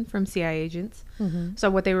information from CIA agents. Mm-hmm. So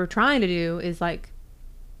what they were trying to do is like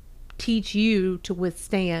teach you to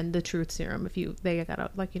withstand the truth serum. They got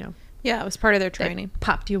out, like, Yeah, it was part of their training.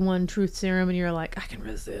 Popped you one truth serum and you're like, I can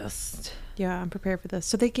resist. Yeah, I'm prepared for this.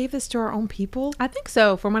 So they gave this to our own people? I think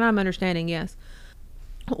so, from what I'm understanding, yes.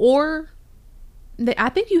 Or I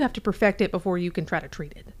think you have to perfect it before you can try to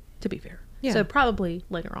treat it, to be fair. Yeah. So probably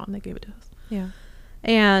later on they gave it to us. Yeah.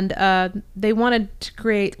 And they wanted to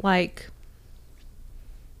create it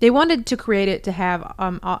to have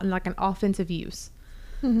like an offensive use.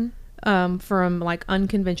 Mm-hmm. From like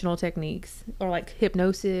unconventional techniques or like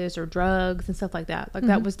hypnosis or drugs and stuff like that. Like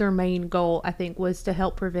that was their main goal, I think, was to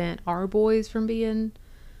help prevent our boys from being,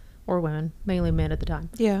 or women, mainly men at the time.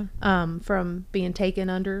 Yeah. From being taken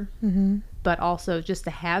under, but also just to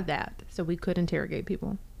have that so we could interrogate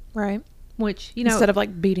people. Right. Which, instead of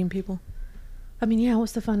like beating people. I mean, yeah,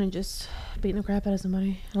 what's the fun in just beating the crap out of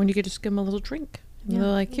somebody? When you could just give them a little drink. And they're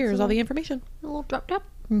like, here's all the information. A little drop.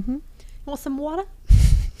 Mm-hmm. Want some water?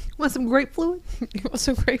 Want some grape fluid? You want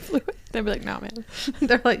some grape fluid? They'd be like, no, man.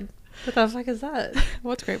 They're like, what the fuck is that?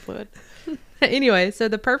 What's grape fluid? Anyway, so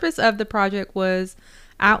the purpose of the project was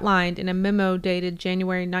outlined in a memo dated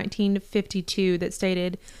January 1952 that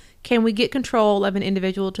stated, can we get control of an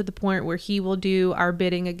individual to the point where he will do our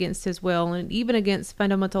bidding against his will and even against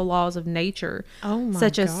fundamental laws of nature,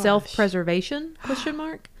 such as self-preservation? ?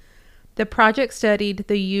 The project studied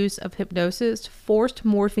the use of hypnosis, forced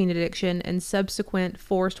morphine addiction, and subsequent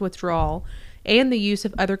forced withdrawal, and the use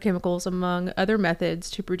of other chemicals, among other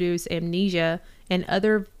methods, to produce amnesia and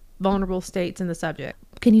other vulnerable states in the subject.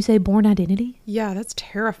 Can you say born identity? Yeah, that's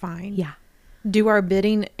terrifying. Yeah. Do our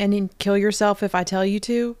bidding and then kill yourself if I tell you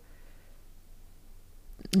to?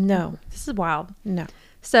 No. This is wild. No.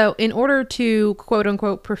 So in order to, quote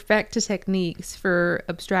unquote, perfect the techniques for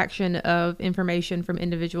abstraction of information from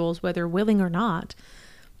individuals, whether willing or not,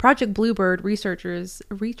 Project Bluebird researchers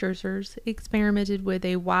experimented with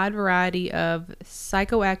a wide variety of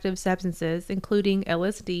psychoactive substances, including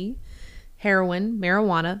LSD, heroin,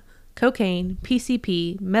 marijuana, cocaine,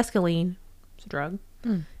 PCP, mescaline, it's a drug,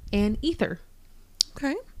 and ether.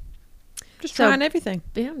 Okay. Just trying everything.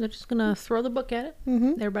 Yeah, they're just going to throw the book at it.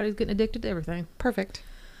 Mm-hmm. Everybody's getting addicted to everything. Perfect.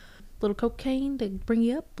 A little cocaine to bring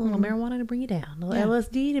you up, a little marijuana to bring you down, a little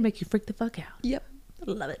LSD to make you freak the fuck out. Yep.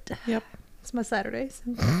 Love it. Yep. It's my Saturdays.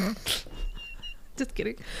 Just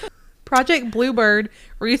kidding. Project Bluebird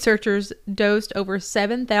researchers dosed over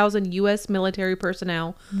 7,000 U.S. military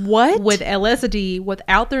personnel with LSD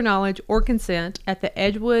without their knowledge or consent at the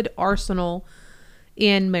Edgewood Arsenal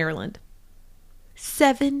in Maryland.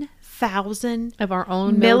 7,000 of our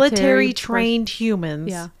own military trained humans.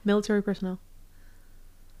 Yeah, military personnel.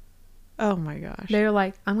 Oh my gosh. They're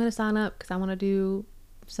like, I'm going to sign up because I want to do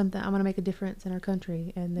something. I want to make a difference in our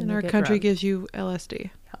country. And then our country gives you LSD.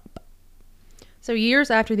 Yep. So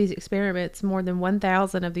years after these experiments, more than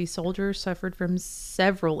 1,000 of these soldiers suffered from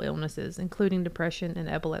several illnesses, including depression and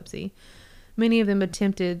epilepsy. Many of them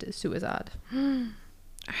attempted suicide.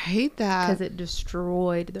 I hate that. Because it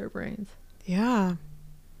destroyed their brains. Yeah.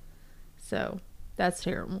 So that's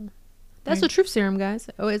terrible. That's the truth serum,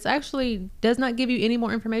 guys. Oh, it's actually does not give you any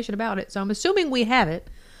more information about it. So I'm assuming we have it.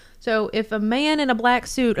 So if a man in a black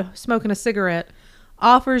suit smoking a cigarette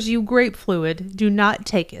offers you grape fluid, do not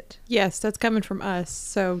take it. Yes, that's coming from us.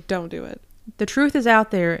 So don't do it. The truth is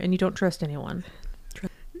out there and you don't trust anyone.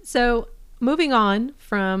 So moving on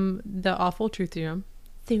from the awful truth serum.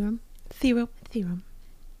 Theorem. Oh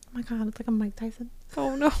my God, it's like I'm Mike Tyson.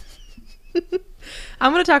 Oh no.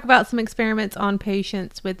 I'm going to talk about some experiments on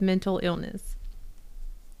patients with mental illness.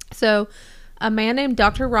 So, A man named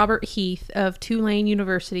Dr. Robert Heath of Tulane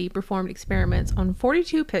University performed experiments on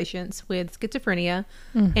 42 patients with schizophrenia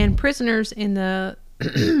and prisoners in the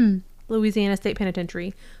Louisiana State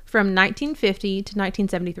Penitentiary from 1950 to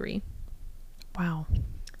 1973. Wow.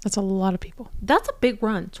 That's a lot of people. That's a big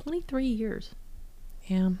run. 23 years.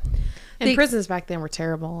 Yeah. And prisons back then were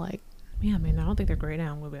terrible. Like, yeah, I mean, I don't think they're great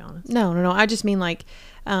now, we'll be honest. No. I just mean like,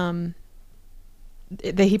 you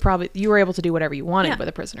were able to do whatever you wanted with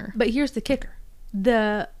a prisoner. But here's the kicker.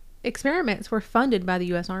 The experiments were funded by the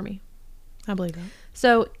U.S. Army. I believe that.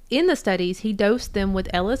 So in the studies, he dosed them with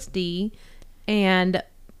LSD and,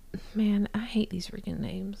 man, I hate these freaking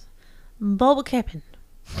names. Bulbacepin.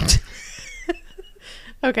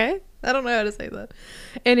 Okay. I don't know how to say that.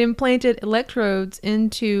 And implanted electrodes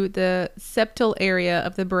into the septal area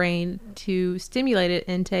of the brain to stimulate it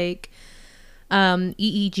and take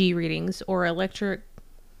EEG readings or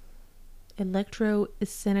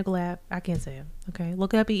electroencephalograph. I can't say it. Okay.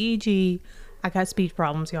 Look up EEG. I got speech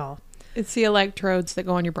problems, y'all. It's the electrodes that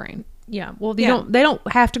go on your brain. Yeah. Well, they don't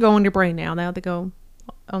have to go on your brain now. Now they go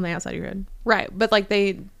on the outside of your head. Right. But like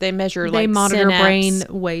they measure, they monitor synapse. brain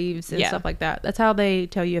waves and stuff like that. That's how they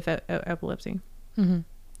tell you if epilepsy. Mm-hmm.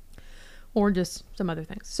 Or just some other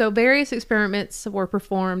things. So various experiments were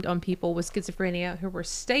performed on people with schizophrenia who were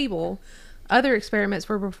stable. Other experiments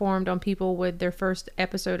were performed on people with their first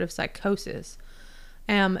episode of psychosis.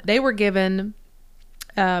 They were given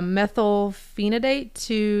methylphenidate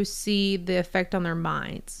to see the effect on their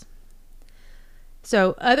minds.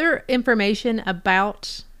 So other information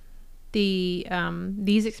about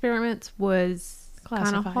these experiments was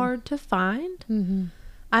kind of hard to find. Mm-hmm.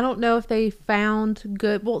 I don't know if they found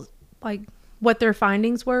what their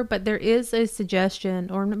findings were, but there is a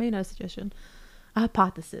suggestion, or maybe not a suggestion, a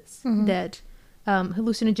hypothesis that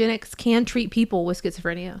hallucinogenics can treat people with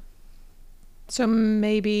schizophrenia. So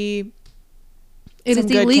maybe it is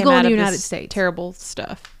illegal in the United States. Terrible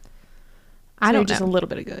stuff. I don't know. Just a little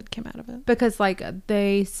bit of good came out of it. Because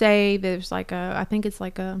they say there's I think it's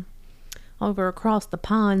over across the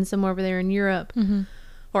pond somewhere over there in Europe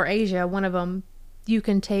or Asia, one of them, you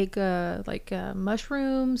can take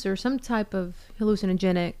mushrooms or some type of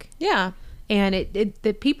hallucinogenic. Yeah. And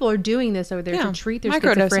the people are doing this over there to treat their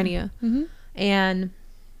schizophrenia. Mm-hmm. And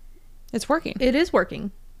it's working. It is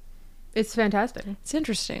working. It's fantastic. It's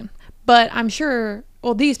interesting. But I'm sure,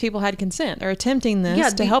 these people had consent. They're attempting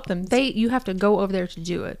this to help them. You have to go over there to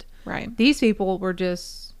do it. Right. These people were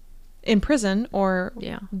just in prison or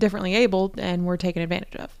differently abled and were taken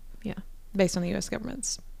advantage of. Yeah. Based on the U.S.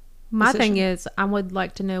 government's My thing is, I would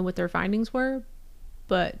like to know what their findings were,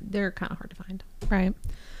 but they're kind of hard to find. Right.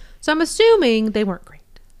 So I'm assuming they weren't great.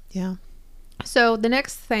 Yeah. So the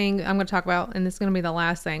next thing I'm going to talk about, and this is going to be the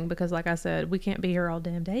last thing, because like I said, we can't be here all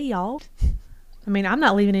damn day, y'all. I mean, I'm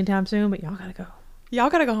not leaving anytime soon, but y'all got to go. Y'all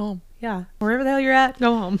got to go home. Yeah. Wherever the hell you're at,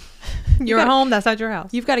 go home. You're at home. That's not your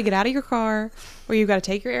house. You've got to get out of your car, or you've got to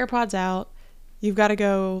take your AirPods out. You've got to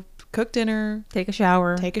go cook dinner. Take a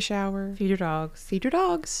shower. Feed your dogs. Feed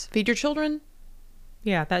your children.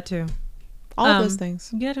 Yeah, that too. All of those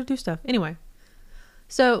things. You got to do stuff. Anyway.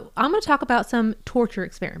 So I'm going to talk about some torture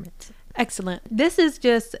experiments. Excellent. This is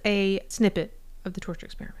just a snippet of the torture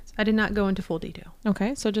experiments. I did not go into full detail.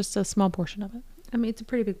 Okay, so just a small portion of it. I mean, it's a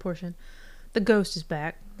pretty big portion. The ghost is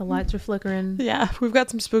back. The lights are flickering. Yeah, we've got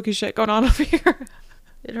some spooky shit going on over here.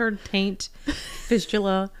 It heard taint,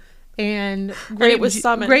 fistula, and it was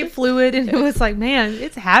summoned. Grape fluid, and it was like, man,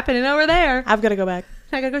 it's happening over there. I've got to go back.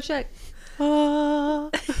 I got to go check.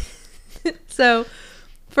 So,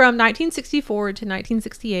 from 1964 to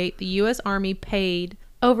 1968, the U.S. Army paid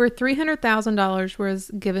over $300,000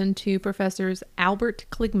 was given to professors Albert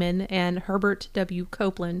Kligman and Herbert W.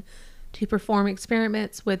 Copeland to perform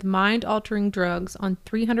experiments with mind-altering drugs on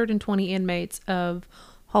 320 inmates of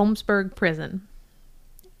Holmesburg Prison.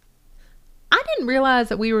 I didn't realize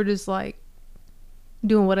that we were just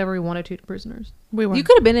doing whatever we wanted to prisoners. We were. You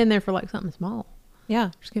could have been in there for something small.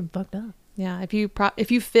 Yeah, just getting fucked up. Yeah, if you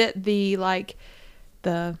fit the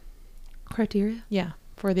criteria. Yeah,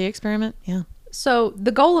 for the experiment. Yeah. So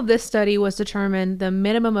the goal of this study was to determine the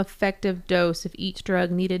minimum effective dose of each drug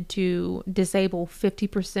needed to disable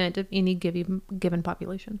 50% of any given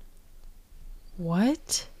population.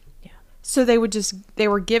 What? Yeah. So they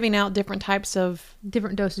were giving out different types of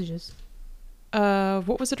different dosages.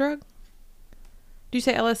 What was the drug? Did you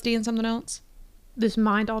say LSD and something else? This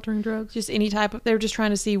mind-altering drugs? Just any type of... They were just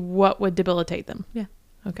trying to see what would debilitate them. Yeah.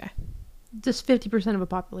 Okay. Just 50% of a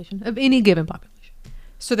population, of any given population.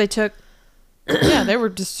 So they took... Yeah, they were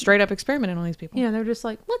just straight up experimenting on these people. Yeah, they're just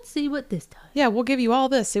let's see what this does. Yeah, we'll give you all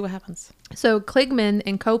this, see what happens. So Kligman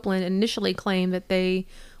and Copeland initially claimed that they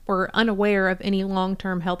were unaware of any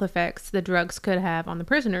long-term health effects the drugs could have on the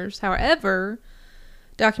prisoners. However,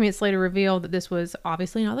 documents later revealed that this was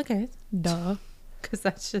obviously not the case. Duh. Because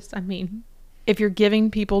that's just, I mean... If you're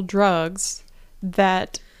giving people drugs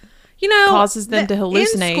that... causes them to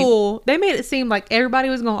hallucinate. In school, they made it seem like everybody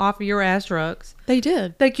was going to offer your ass drugs. They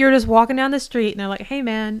did. Like, you're just walking down the street and they're like, hey,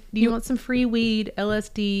 man, do you want some free weed,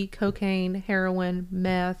 LSD, cocaine, heroin,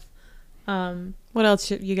 meth? What else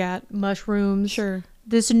you got? Mushrooms. Sure.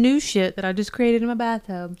 This new shit that I just created in my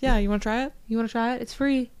bathtub. Yeah, you want to try it? You want to try it? It's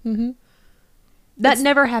free. Mm-hmm. That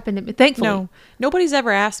never happened to me, thankfully. No. Nobody's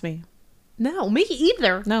ever asked me. No, me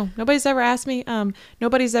either. No, nobody's ever asked me.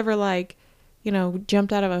 Nobody's ever, like...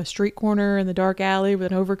 jumped out of a street corner in the dark alley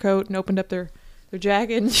with an overcoat and opened up their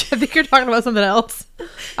jacket. I think you're talking about something else.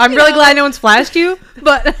 I'm really glad no one's flashed you,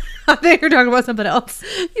 but I think you're talking about something else.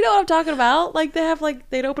 You know what I'm talking about? Like,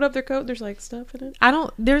 they'd open up their coat and there's, like, stuff in it.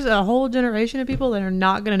 There's a whole generation of people that are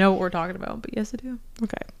not going to know what we're talking about, but yes, I do.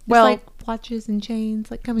 Okay. Well, like watches and chains,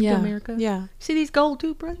 like coming to America. Yeah. See these gold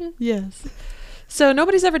toothbrushes? Yes. So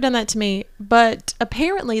nobody's ever done that to me, but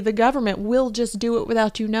apparently the government will just do it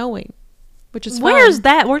without you knowing. Which is fun. Where's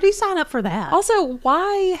that? Where do you sign up for that? Also,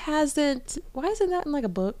 why isn't that in like a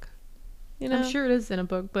book? I'm sure it is in a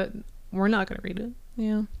book, but we're not going to read it.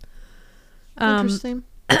 Yeah. Interesting.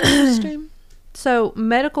 So,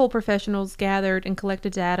 medical professionals gathered and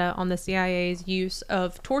collected data on the CIA's use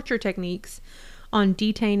of torture techniques on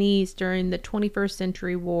detainees during the 21st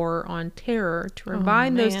century war on terror to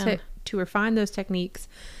refine those techniques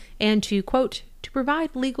and to, quote, to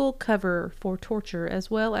provide legal cover for torture as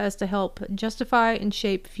well as to help justify and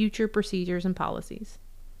shape future procedures and policies.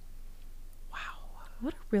 Wow.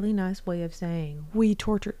 What a really nice way of saying we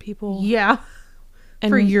tortured people. Yeah.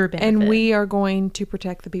 For your benefit. And we are going to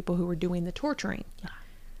protect the people who were doing the torturing. Yeah.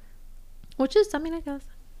 Which is, I mean, I guess.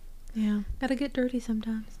 Yeah. Gotta get dirty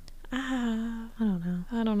sometimes. I don't know.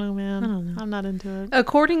 I don't know, man. I don't know. I'm not into it.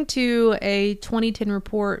 According to a 2010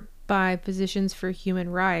 report by Physicians for Human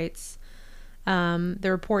Rights, the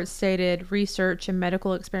report stated research and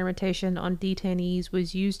medical experimentation on detainees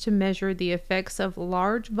was used to measure the effects of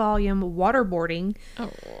large volume waterboarding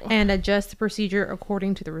and adjust the procedure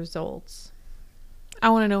according to the results. I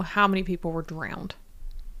want to know how many people were drowned.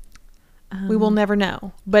 We will never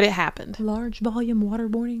know, but it happened. Large volume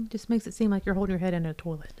waterboarding just makes it seem like you're holding your head in a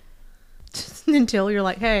toilet. Just until you're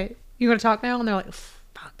like, hey, you want to talk now? And they're like,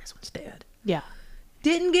 fuck, this one's dead. Yeah.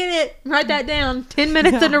 Didn't get it. Write that down. 10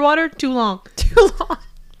 minutes underwater? Too long. Too long.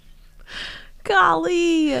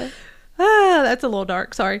 Golly. That's a little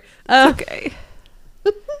dark. Sorry. Okay.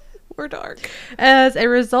 We're dark. As a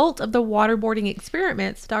result of the waterboarding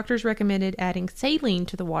experiments, doctors recommended adding saline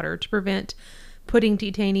to the water to prevent putting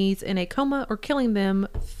detainees in a coma or killing them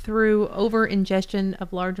through over-ingestion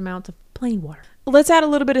of large amounts of plain water. Let's add a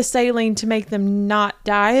little bit of saline to make them not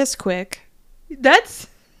die as quick. That's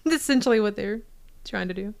essentially what they're trying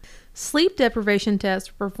to do. Sleep deprivation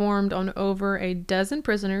tests were performed on over a dozen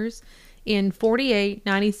prisoners in 48,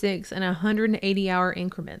 96, and 180-hour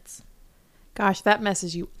increments. Gosh, that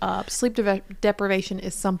messes you up. Sleep deprivation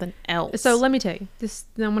is something else. So let me tell you,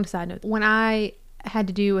 I'm on a side note. When I had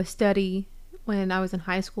to do a study when I was in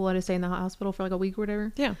high school, I had to stay in the hospital for like a week or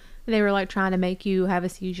whatever. Yeah. They were like trying to make you have a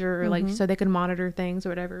seizure or like so they could monitor things or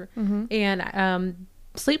whatever. Mm-hmm. And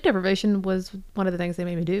sleep deprivation was one of the things they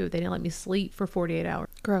made me do. They didn't let me sleep for 48 hours.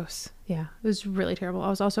 Gross. Yeah. It was really terrible. I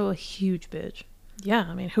was also a huge bitch. Yeah.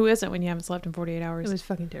 I mean, who isn't when you haven't slept in 48 hours? It was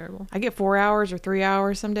fucking terrible. I get 4 hours or 3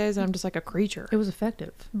 hours some days and I'm just like a creature. It was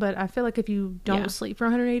effective. But I feel like if you don't sleep for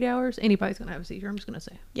 180 hours, anybody's going to have a seizure. I'm just going to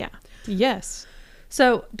say. Yeah. Yes.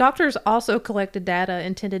 So doctors also collected data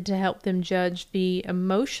intended to help them judge the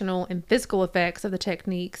emotional and physical effects of the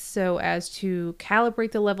techniques so as to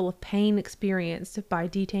calibrate the level of pain experienced by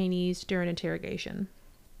detainees during interrogation.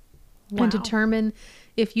 Wow. And determine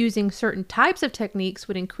if using certain types of techniques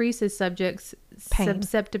would increase a subject's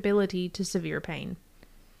susceptibility to severe pain.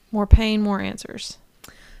 More pain, more answers.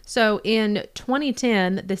 So in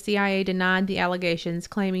 2010, the CIA denied the allegations,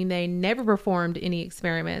 claiming they never performed any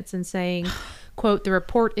experiments and saying, quote, the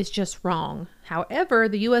report is just wrong. However,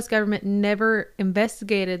 the U.S. government never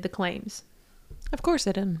investigated the claims. Of course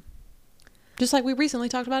they didn't. Just like we recently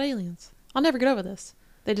talked about aliens. I'll never get over this.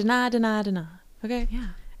 They deny. Okay? Yeah.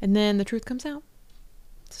 And then the truth comes out.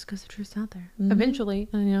 Just because the truth's out there. Mm-hmm. Eventually,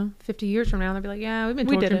 50 years from now, they'll be like, yeah, we've been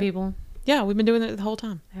torturing people. Yeah, we've been doing it the whole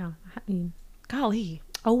time. Yeah. I mean, golly.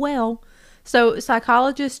 Oh, well. So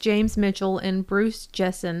psychologists James Mitchell and Bruce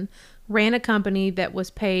Jessen ran a company that was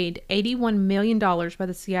paid $81 million by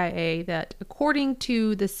the CIA that, according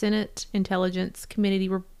to the Senate Intelligence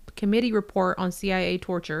Committee report on CIA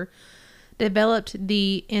torture, developed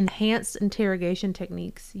the enhanced interrogation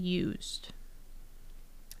techniques used.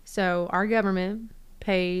 So our government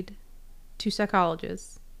paid 2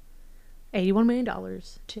 psychologists $81 million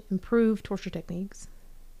to improve torture techniques.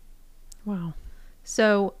 Wow.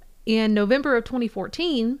 So in November of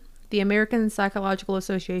 2014, the American Psychological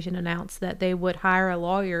Association announced that they would hire a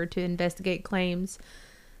lawyer to investigate claims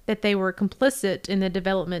that they were complicit in the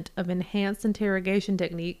development of enhanced interrogation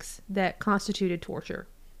techniques that constituted torture.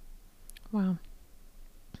 Wow.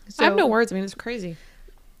 So, I have no words. I mean, it's crazy.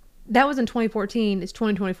 That was in 2014. It's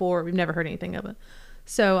 2024. We've never heard anything of it.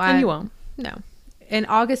 And you won't. No. In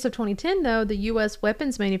August of 2010, though, the U.S.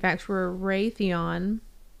 weapons manufacturer Raytheon,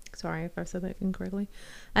 sorry if I said that incorrectly,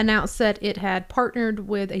 announced that it had partnered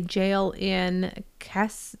with a jail in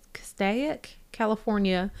Castaic,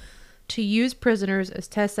 California, to use prisoners as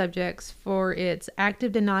test subjects for its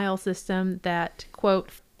active denial system that, quote,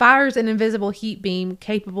 fires an invisible heat beam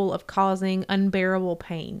capable of causing unbearable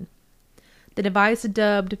pain. The device,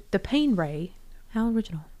 dubbed the Pain Ray, how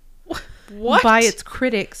original, what? By its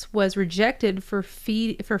critics, was rejected for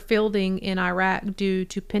fielding in Iraq due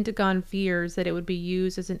to Pentagon fears that it would be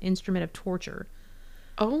used as an instrument of torture.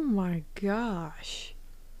 Oh my gosh.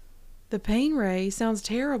 The Pain Ray sounds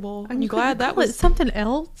terrible. I'm glad that was something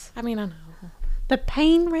else. I mean, I know. The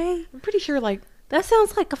Pain Ray? I'm pretty sure that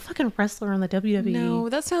sounds like a fucking wrestler on the WWE. No,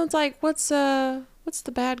 that sounds like what's the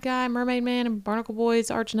bad guy, Mermaid Man and Barnacle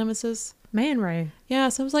Boy's arch nemesis? Man Ray. Yeah,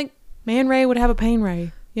 sounds like Man Ray would have a Pain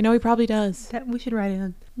Ray. You know, he probably does. That we should write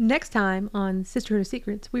in. Next time on Sisterhood of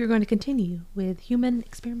Secrets, we are going to continue with human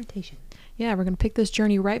experimentation. Yeah, we're going to pick this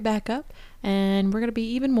journey right back up, and we're going to be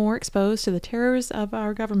even more exposed to the terrors of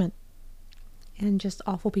our government. And just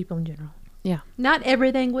awful people in general. Yeah. Not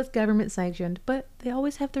everything was government sanctioned, but they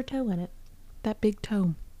always have their toe in it. That big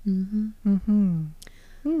toe. Mm-hmm.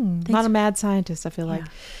 Mm-hmm. Not a mad scientist, I feel like.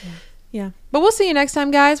 Yeah. But we'll see you next time,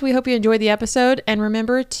 guys. We hope you enjoyed the episode. And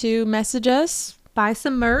remember to message us. Buy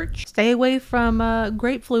some merch. Stay away from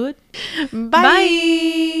grape fluid.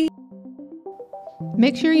 Bye.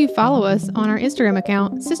 Make sure you follow us on our Instagram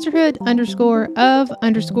account,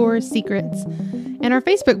 sisterhood_of_secrets, and our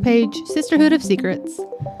Facebook page, Sisterhood of Secrets.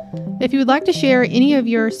 If you would like to share any of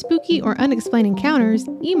your spooky or unexplained encounters,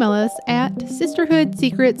 email us at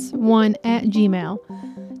sisterhoodsecrets1@gmail.com.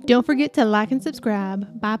 Don't forget to like and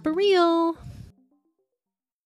subscribe. Bye for real.